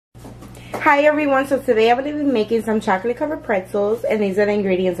Hi everyone, so today I'm going to be making some chocolate covered pretzels, and these are the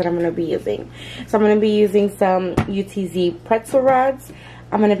ingredients that I'm going to be using. So I'm going to be using some UTZ pretzel rods.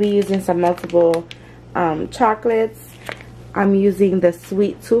 I'm going to be using some Meltable chocolates. I'm using the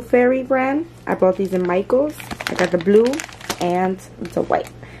Sweet Tooth Fairy brand. I bought these in Michael's. I got the blue and the white.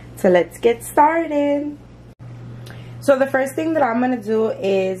 So let's get started. So the first thing that I'm going to do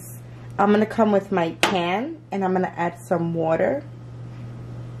is I'm going to come with my pan and I'm going to add some water.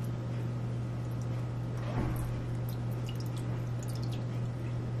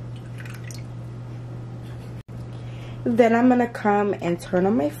 Then I'm going to come and turn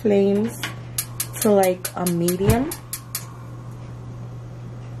on my flames to like a medium.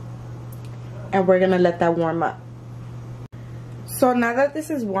 And we're going to let that warm up. So now that this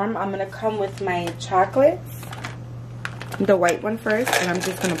is warm, I'm going to come with my chocolates. The white one first, and I'm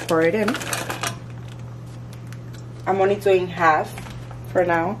just going to pour it in. I'm only doing half for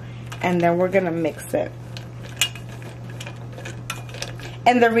now. And then we're going to mix it.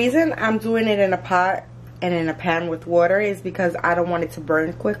 And the reason I'm doing it in a pot and in a pan with water is because I don't want it to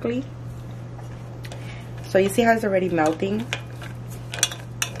burn quickly. So you see how it's already melting?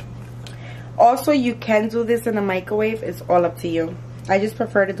 Also, you can do this in a microwave. It's all up to you. I just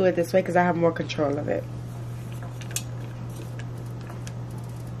prefer to do it this way because I have more control of it.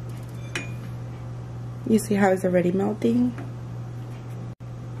 You see how it's already melting?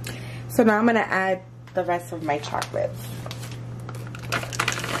 So now I'm going to add the rest of my chocolates.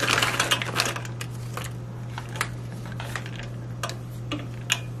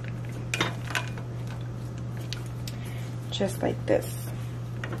 Just like this.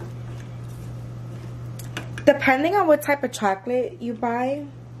 Depending on what type of chocolate you buy,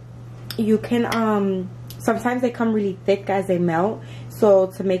 you can sometimes they come really thick as they melt. So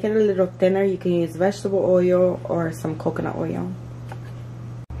to make it a little thinner, you can use vegetable oil or some coconut oil.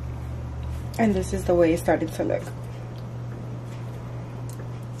 And this is the way it's starting to look.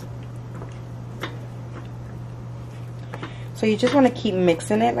 So you just want to keep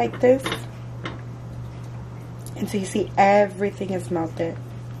mixing it like this until you see everything is melted.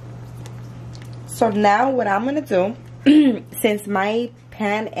 So now what I'm going to do, since my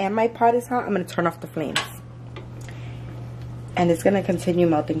pan and my pot is hot, I'm going to turn off the flames. And it's going to continue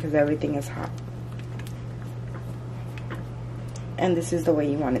melting because everything is hot. And this is the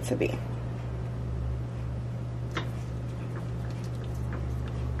way you want it to be.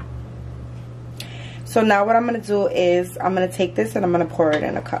 So now what I'm going to do is I'm going to take this and I'm going to pour it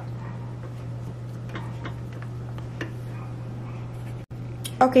in a cup.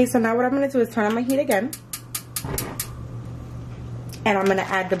 Okay, so now what I'm going to do is turn on my heat again. And I'm going to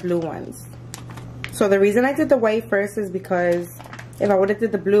add the blue ones. So the reason I did the white first is because if I would have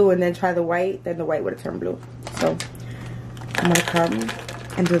did the blue and then try the white, then the white would have turned blue. So I'm going to come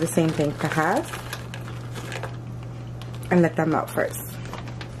and do the same thing to half. And let that melt first.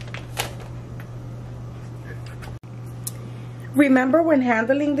 Remember, when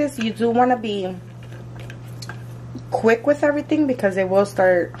handling this, you do want to be quick with everything because it will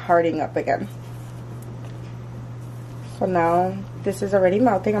start hardening up again. So now this is already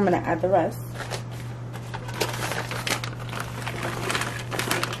melting. I'm going to add the rest.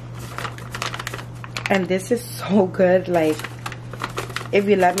 And this is so good. Like, if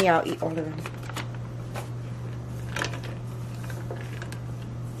you let me, I'll eat all of them.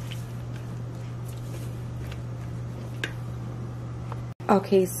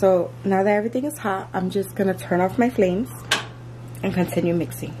 Okay, so now that everything is hot, I'm just going to turn off my flames and continue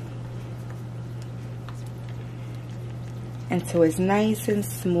mixing until it's nice and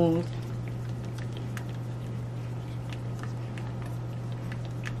smooth.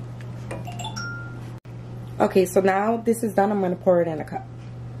 Okay, so now this is done. I'm going to pour it in a cup.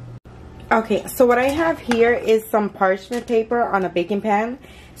 Okay, so what I have here is some parchment paper on a baking pan.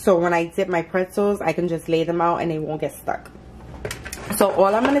 So when I dip my pretzels, I can just lay them out and they won't get stuck. So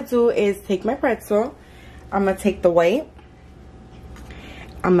all I'm going to do is take my pretzel. I'm going to take the white.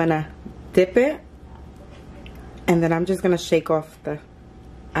 I'm going to dip it. And then I'm just going to shake off the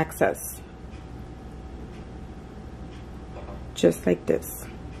excess. Just like this.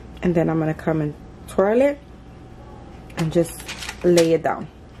 And then I'm going to come and twirl it. And just lay it down.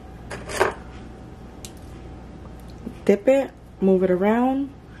 Dip it. Move it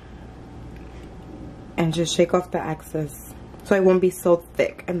around. And just shake off the excess. So it won't be so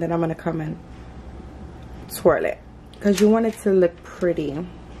thick. And then I'm going to come and swirl it. Because you want it to look pretty.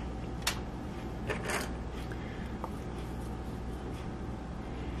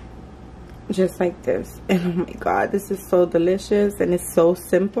 Just like this. And oh my god, this is so delicious. And it's so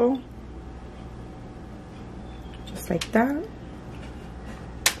simple. Just like that.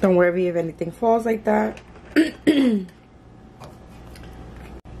 Don't worry if anything falls like that. And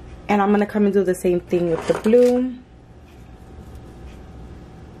I'm going to come and do the same thing with the blue.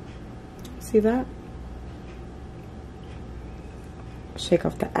 See that? Shake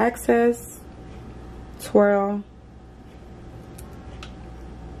off the excess. Twirl.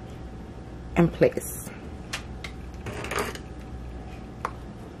 And place.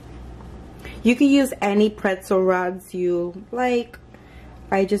 You can use any pretzel rods you like.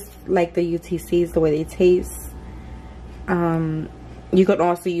 I just like the UTCs, the way they taste. You can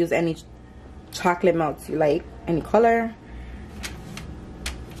also use any chocolate melts you like, any color.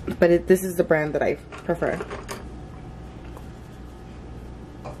 But this is the brand that I prefer.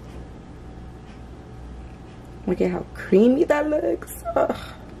 Look at how creamy that looks. Ugh,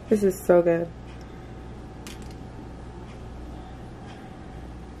 this is so good.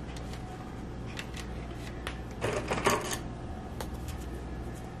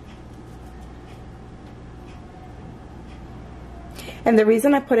 And the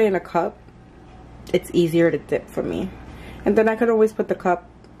reason I put it in a cup, it's easier to dip for me. And then I could always put the cup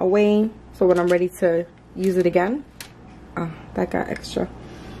away, so when I'm ready to use it again, oh, that got extra.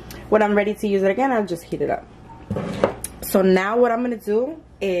 When I'm ready to use it again, I'll just heat it up. So now what I'm going to do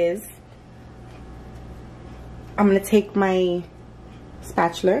is I'm going to take my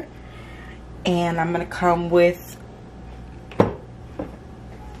spatula and I'm going to come with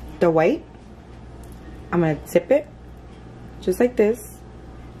the white. I'm going to dip it just like this.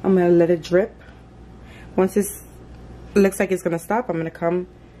 I'm going to let it drip. Once it looks like it's going to stop, I'm going to come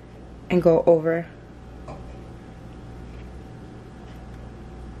and go over.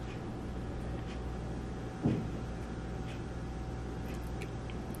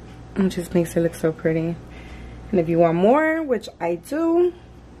 It just makes it look so pretty. And if you want more, which I do,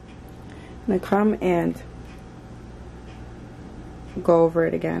 I'm going to come and go over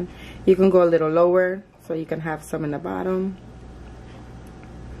it again. You can go a little lower so you can have some in the bottom.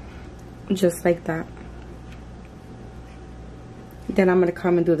 Just like that. Then I'm going to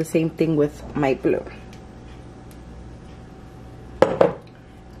come and do the same thing with my blue. So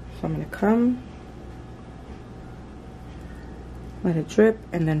I'm going to come, let it drip,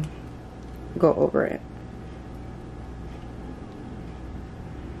 and then go over it.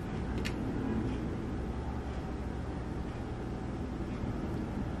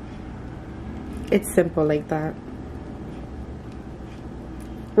 It's simple like that.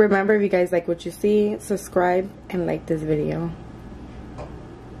 Remember, if you guys like what you see, subscribe and like this video.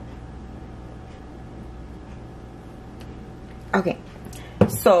 Okay,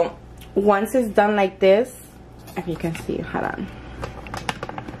 so once it's done like this, if you can see, hold on.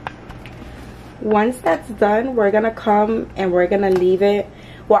 Once that's done, we're gonna come and we're gonna leave it.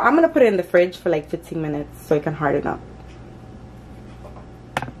 Well, I'm gonna put it in the fridge for like 15 minutes so it can harden up.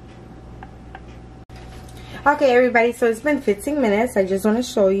 Okay, everybody, so it's been 15 minutes. I just want to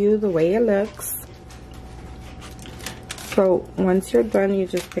show you the way it looks. So once you're done, you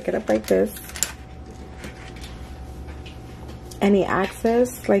just pick it up like this. Any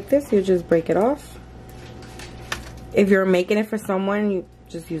excess like this, you just break it off. If you're making it for someone, you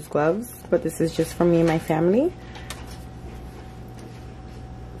just use gloves, but this is just for me and my family.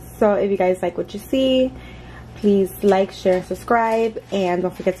 So if you guys like what you see, please like, share, subscribe, and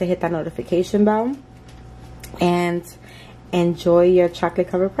don't forget to hit that notification bell. And enjoy your chocolate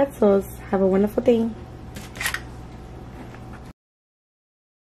covered pretzels. Have a wonderful day.